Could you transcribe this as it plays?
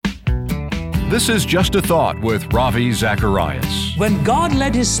This is Just a Thought with Ravi Zacharias. When God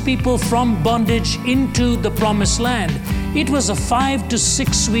led His people from bondage into the Promised Land, it was a 5 to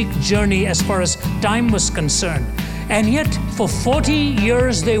 6 week journey as far as time was concerned. And yet, for 40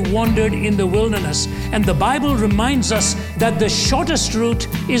 years they wandered in the wilderness. And the Bible reminds us that the shortest route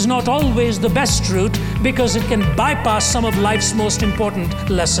is not always the best route because it can bypass some of life's most important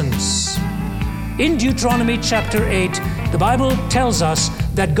lessons. In Deuteronomy chapter 8, the Bible tells us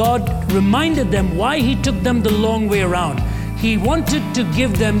that God reminded them why He took them the long way around. He wanted to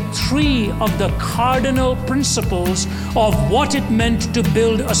give them 3 of the cardinal principles of what it meant to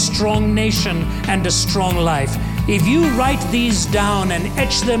build a strong nation and a strong life. If you write these down and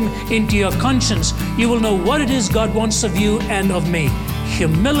etch them into your conscience, you will know what it is God wants of you and of me.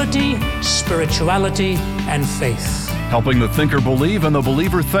 Humility, spirituality, and faith. Helping the thinker believe and the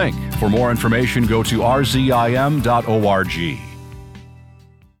believer think. For more information, go to rzim.org.